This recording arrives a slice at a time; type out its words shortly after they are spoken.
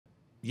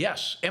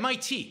Yes,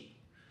 MIT,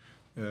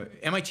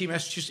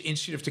 Massachusetts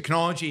Institute of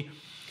Technology.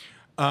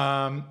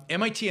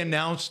 MIT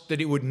announced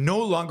that it would no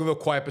longer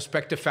require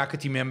prospective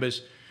faculty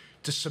members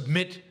to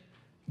submit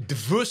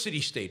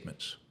diversity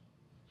statements.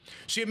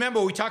 So you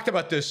remember we talked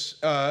about this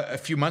a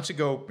few months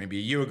ago, maybe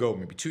a year ago,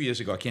 maybe 2 years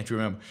ago, I can't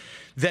remember,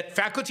 that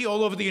faculty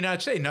all over the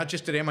United States, not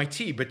just at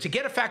MIT, but to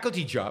get a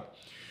faculty job,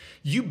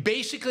 you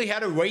basically had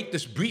to write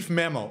this brief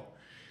memo,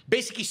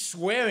 basically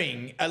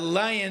swearing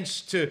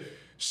allegiance to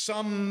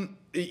some,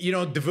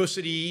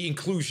 diversity,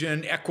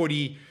 inclusion,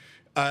 equity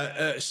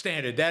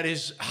standard. That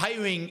is,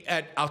 hiring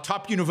at our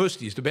top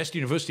universities, the best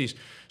universities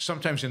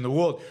sometimes in the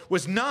world,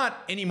 was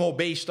not anymore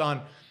based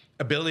on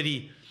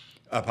ability,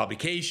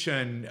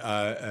 publication,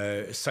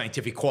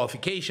 scientific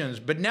qualifications,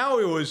 but now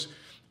it was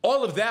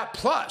all of that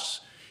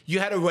plus you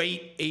had to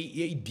write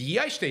a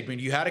DEI statement.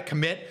 You had to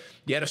commit,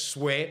 you had to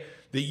swear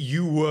that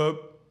you were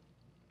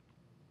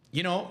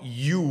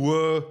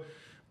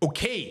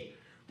okay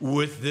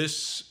with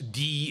this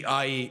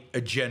DEI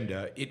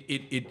agenda.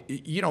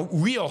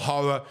 Real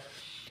horror,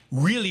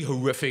 really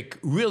horrific,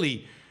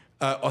 really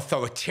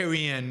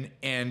authoritarian,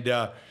 and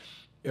of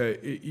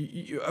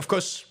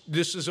course,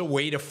 this is a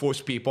way to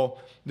force people.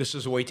 This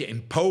is a way to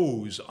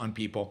impose on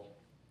people.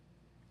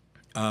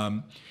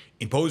 A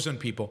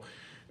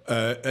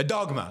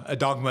dogma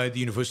the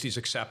universities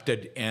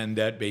accepted, and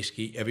that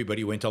basically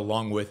everybody went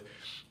along with.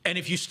 And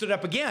if you stood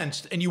up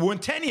against and you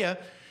weren't tenure,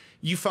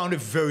 you found it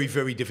very,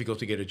 very difficult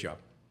to get a job.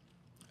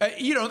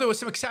 There were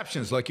some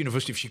exceptions, like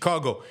University of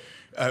Chicago,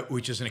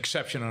 which is an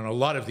exception on a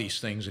lot of these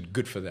things, and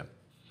good for them.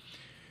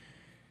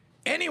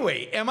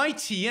 Anyway,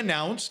 MIT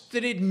announced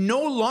that it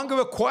no longer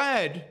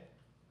required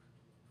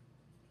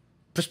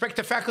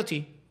prospective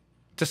faculty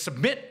to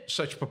submit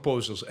such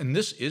proposals, and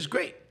this is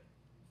great.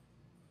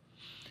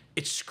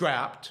 It's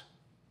scrapped.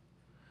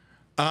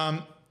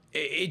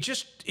 It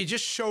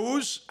just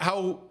shows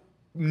how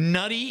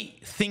nutty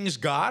things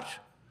got,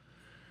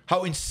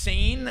 how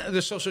insane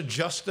the social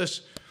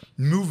justice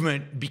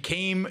movement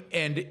became,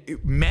 and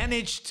it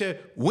managed to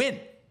win.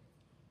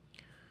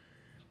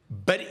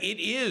 But it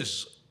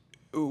is,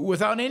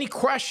 without any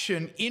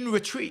question, in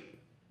retreat.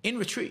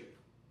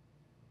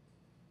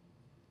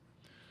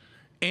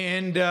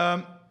 And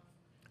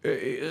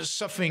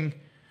suffering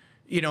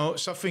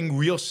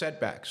real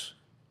setbacks.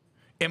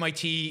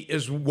 MIT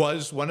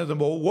was one of the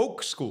more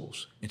woke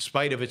schools, in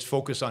spite of its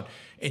focus on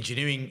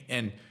engineering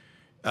and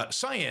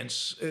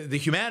science. The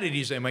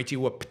humanities at MIT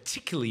were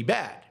particularly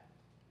bad.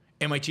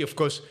 MIT, of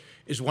course,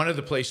 is one of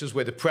the places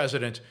where the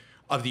president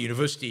of the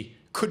university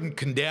couldn't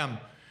condemn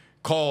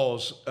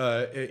calls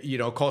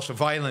for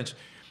violence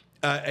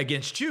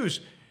against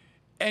Jews,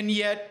 and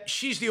yet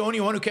she's the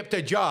only one who kept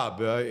her job.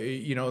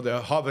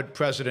 The Harvard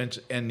president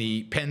and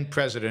the Penn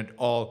president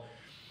all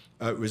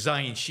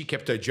resigned. She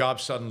kept her job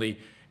suddenly,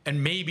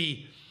 and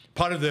maybe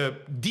part of the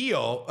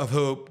deal of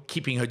her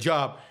keeping her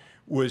job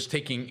was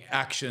taking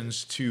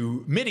actions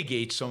to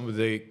mitigate some of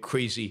the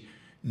crazy,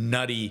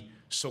 nutty,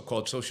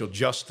 so-called social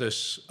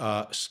justice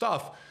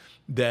stuff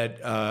that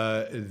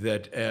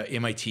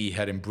MIT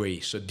had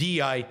embraced. So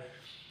DEI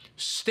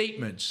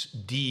statements,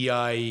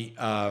 DEI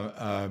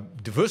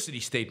diversity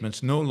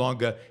statements, no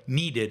longer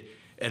needed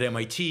at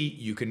MIT.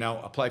 You can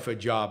now apply for a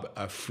job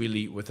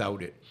freely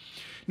without it.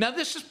 Now,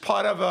 this is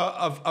part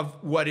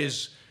of what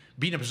is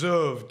being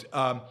observed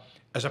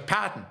as a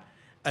pattern,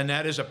 and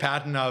that is a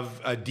pattern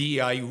of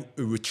DEI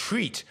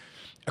retreat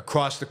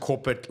across the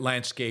corporate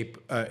landscape,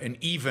 and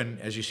even,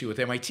 as you see with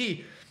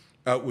MIT,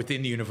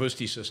 within the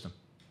university system.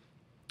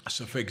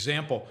 So, for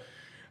example,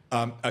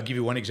 I'll give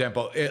you one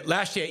example.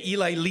 Last year,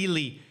 Eli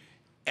Lilly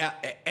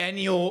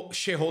annual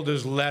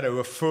shareholders letter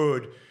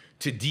referred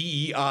to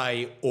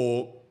DEI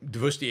or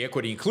diversity,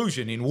 equity,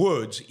 inclusion in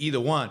words, either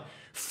one,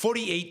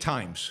 48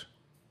 times.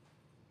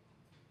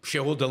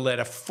 Shareholder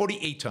letter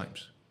 48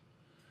 times.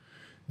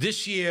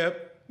 This year,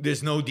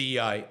 there's no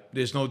DEI,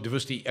 there's no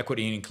diversity,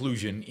 equity, and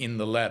inclusion in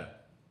the letter.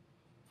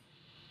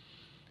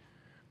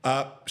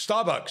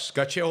 Starbucks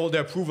got shareholder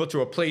approval to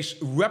replace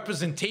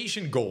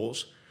representation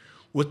goals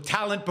with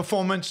talent,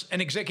 performance, and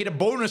executive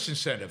bonus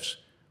incentives.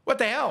 What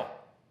the hell?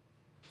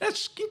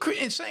 That's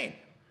insane.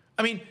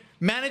 I mean,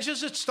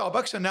 managers at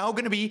Starbucks are now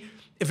going to be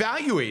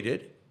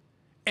evaluated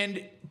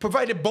and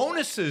provided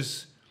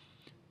bonuses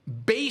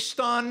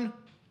based on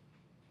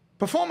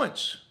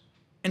performance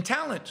and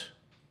talent,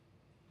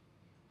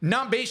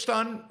 not based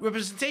on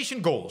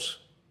representation goals.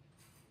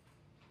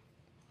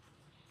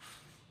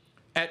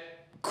 At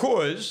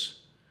Coors,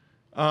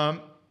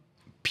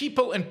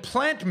 people and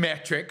plant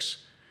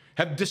metrics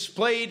have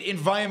displayed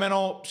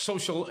environmental,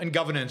 social, and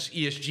governance,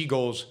 ESG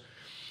goals,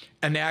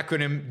 and the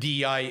acronym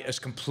DEI has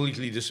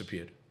completely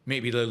disappeared.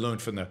 Maybe they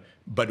learned from the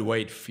Bud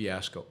White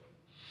fiasco.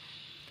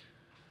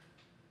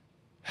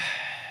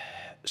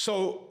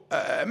 So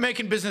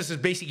American business is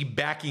basically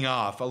backing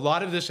off. A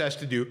lot of this has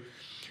to do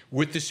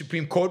with the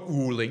Supreme Court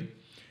ruling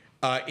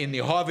in the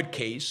Harvard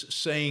case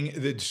saying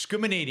that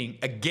discriminating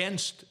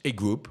against a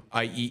group,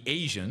 i.e.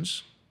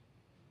 Asians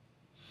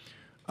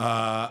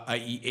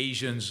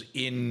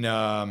in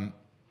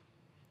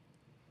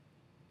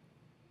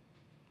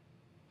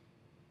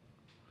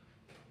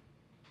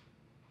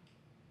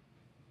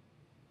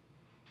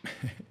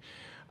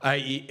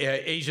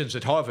Asians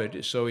at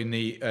Harvard. So in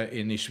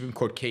the Supreme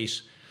Court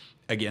case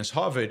against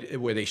Harvard,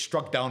 where they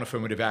struck down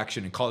affirmative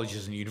action in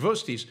colleges and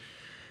universities,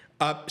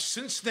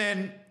 since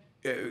then,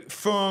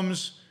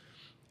 firms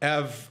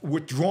have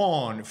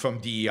withdrawn from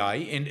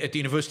DEI. And at the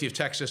University of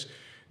Texas,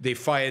 they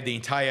fired the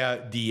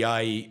entire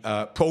DEI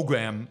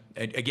program.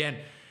 And again,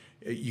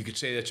 you could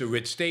say that's a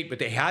red state, but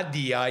they had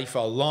DEI for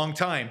a long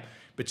time.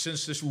 But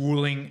since this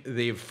ruling,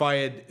 they've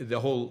fired the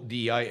whole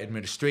DEI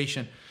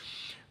administration.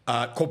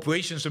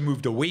 Corporations have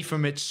moved away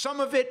from it. Some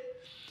of it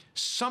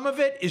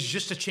is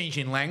just a change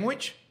in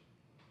language.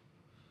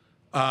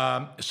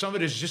 Some of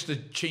it is just a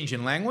change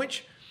in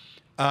language,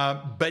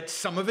 but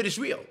some of it is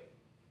real.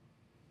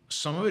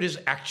 Some of it is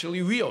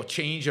actually real.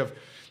 Change of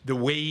the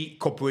way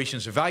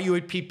corporations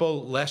evaluate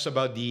people, less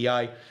about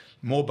DEI,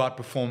 more about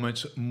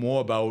performance,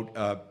 more about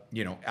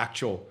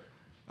actual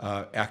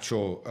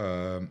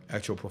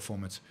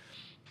performance.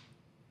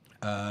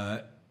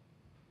 I'll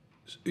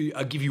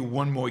give you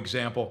one more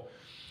example.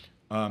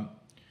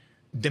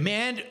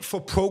 Demand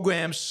for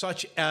programs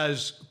such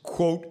as,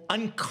 quote,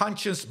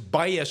 unconscious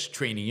bias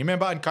training. You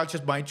remember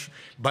unconscious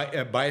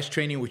bias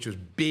training, which was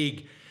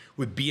big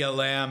with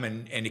BLM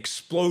and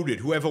exploded.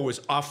 Whoever was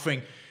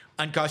offering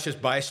unconscious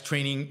bias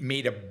training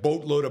made a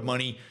boatload of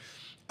money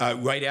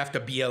right after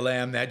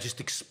BLM. That just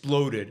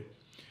exploded.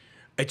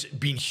 It's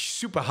been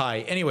super high.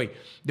 Anyway,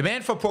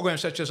 demand for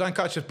programs such as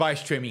unconscious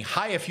bias training,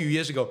 high a few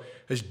years ago,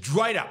 has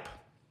dried up.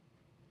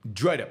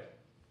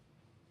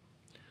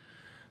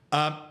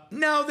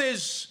 Now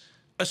there's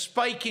a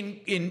spike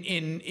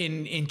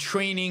in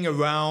training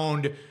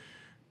around,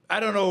 I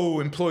don't know,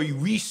 employee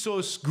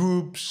resource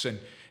groups and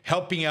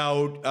helping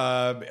out,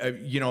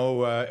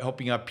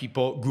 helping out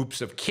people,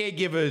 groups of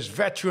caregivers,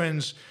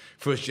 veterans,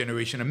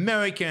 first-generation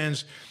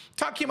Americans,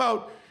 talking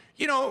about,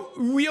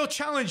 real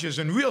challenges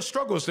and real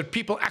struggles that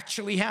people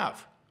actually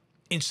have,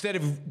 instead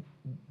of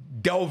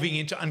delving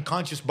into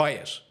unconscious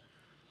bias,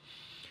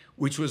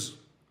 which was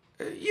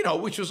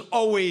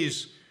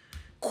always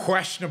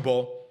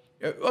questionable,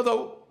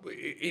 although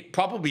it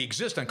probably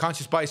exists.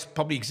 Unconscious bias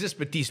probably exists,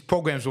 but these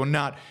programs were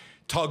not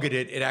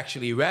targeted at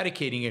actually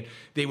eradicating it.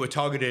 They were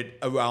targeted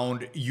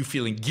around you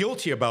feeling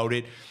guilty about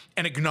it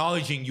and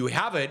acknowledging you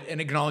have it and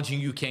acknowledging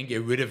you can't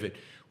get rid of it,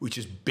 which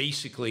is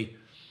basically,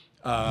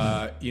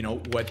 what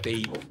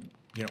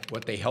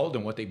they held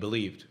and what they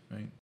believed.